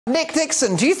Nick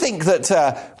Dixon, do you think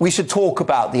that we should talk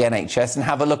about the NHS and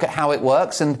have a look at how it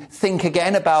works and think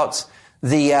again about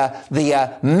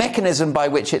the mechanism by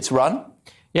which it's run?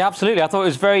 Yeah, absolutely. I thought it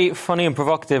was very funny and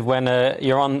provocative when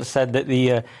Yaron said that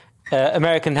the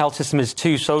American health system is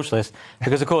too socialist,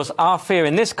 because, of course, our fear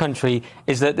in this country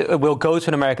is that we'll go to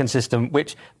an American system,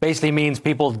 which basically means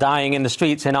people dying in the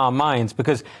streets in our minds.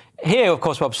 Because here, of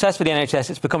course, we're obsessed with the NHS.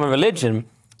 It's become a religion.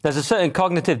 There's a certain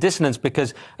cognitive dissonance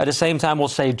because at the same time we'll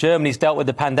say Germany's dealt with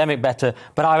the pandemic better,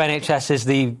 but our NHS is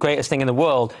the greatest thing in the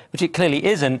world, which it clearly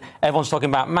isn't. Everyone's talking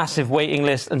about massive waiting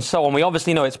lists and so on. We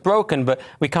obviously know it's broken, but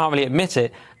we can't really admit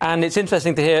it. And it's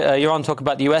interesting to hear Yaron talk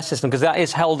about the US system, because that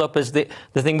is held up as the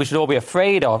thing we should all be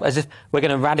afraid of, as if we're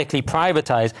going to radically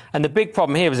privatise. And the big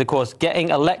problem here is, of course, getting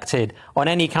elected on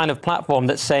any kind of platform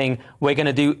that's saying we're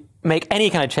going to make any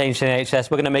kind of change to the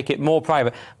NHS, we're going to make it more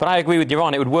private. But I agree with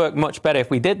Yaron, it would work much better if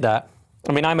we did that.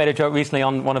 I mean, I made a joke recently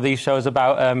on one of these shows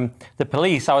about the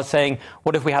police. I was saying,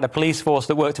 what if we had a police force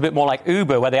that worked a bit more like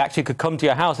Uber, where they actually could come to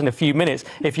your house in a few minutes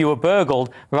if you were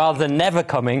burgled, rather than never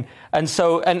coming? And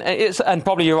so, and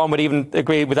probably Yaron would even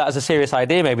agree with that as a serious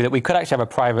idea, maybe, that we could actually have a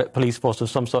private police force of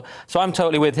some sort. So I'm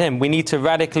totally with him. We need to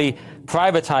radically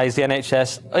privatise the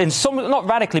NHS, in some, not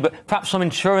radically, but perhaps some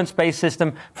insurance-based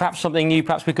system, perhaps something new.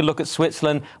 Perhaps we could look at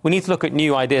Switzerland. We need to look at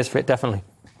new ideas for it, definitely.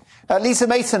 Lisa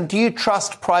Mason, do you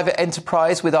trust private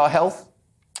enterprise with our health?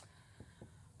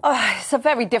 It's a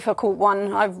very difficult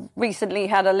one. I've recently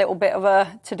had a little bit of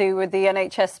a to-do with the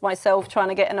NHS myself, trying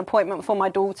to get an appointment for my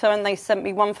daughter, and they sent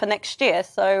me one for next year.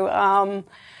 So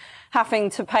having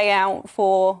to pay out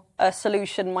for a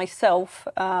solution myself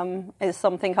is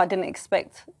something I didn't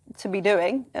expect to be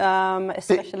doing,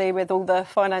 especially with all the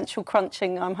financial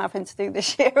crunching I'm having to do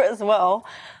this year as well.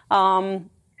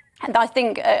 And I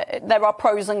think there are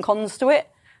pros and cons to it.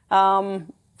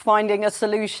 Finding a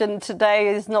solution today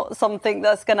is not something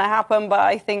that's going to happen, but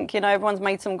I think, everyone's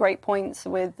made some great points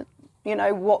with,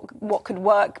 what could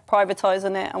work,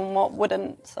 privatising it, and what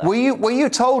wouldn't. So. Were you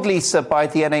told, Lisa, by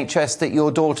the NHS that your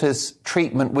daughter's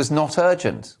treatment was not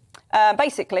urgent?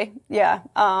 Basically, yeah.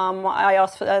 I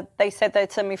asked for, they said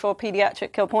they'd send me for a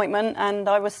paediatric appointment, and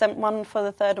I was sent one for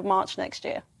the 3rd of March next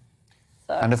year.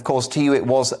 And, of course, to you it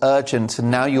was urgent,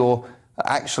 and now you're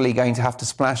actually going to have to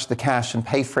splash the cash and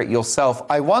pay for it yourself.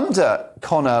 I wonder,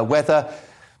 Connor, whether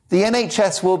the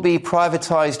NHS will be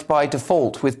privatised by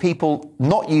default, with people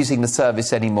not using the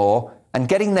service anymore and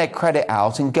getting their credit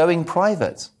out and going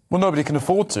private. Well, nobody can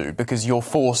afford to, because you're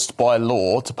forced by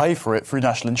law to pay for it through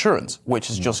national insurance, which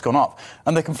has just gone up.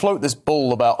 And they can float this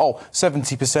bull about,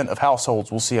 70% of households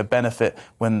will see a benefit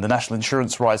when the national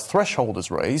insurance rise threshold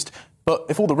is raised. But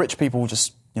if all the rich people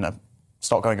just,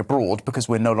 start going abroad because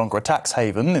we're no longer a tax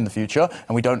haven in the future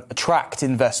and we don't attract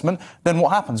investment, then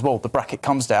what happens? Well, the bracket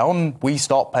comes down, we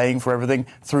start paying for everything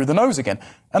through the nose again.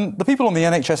 And the people on the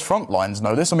NHS front lines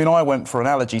know this. I mean, I went for an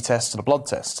allergy test and a blood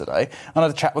test today, and I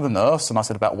had a chat with a nurse, and I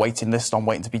said about waiting list, I'm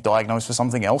waiting to be diagnosed for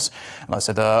something else. And I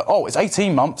said, it's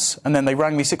 18 months. And then they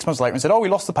rang me 6 months later and said, we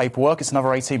lost the paperwork, it's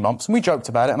another 18 months. And we joked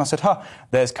about it, and I said,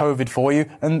 there's COVID for you.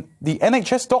 And the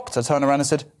NHS doctor turned around and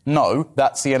said, no,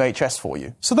 that's the NHS for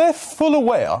you. So they're full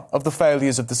aware of the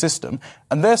failures of the system,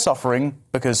 and they're suffering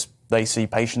because they see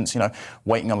patients,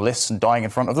 waiting on lists and dying in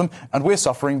front of them. And we're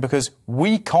suffering because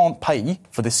we can't pay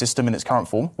for this system in its current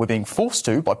form. We're being forced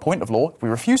to by point of law. If we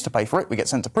refuse to pay for it, we get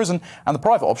sent to prison. And the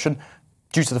private option,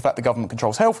 due to the fact the government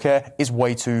controls healthcare, is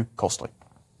way too costly.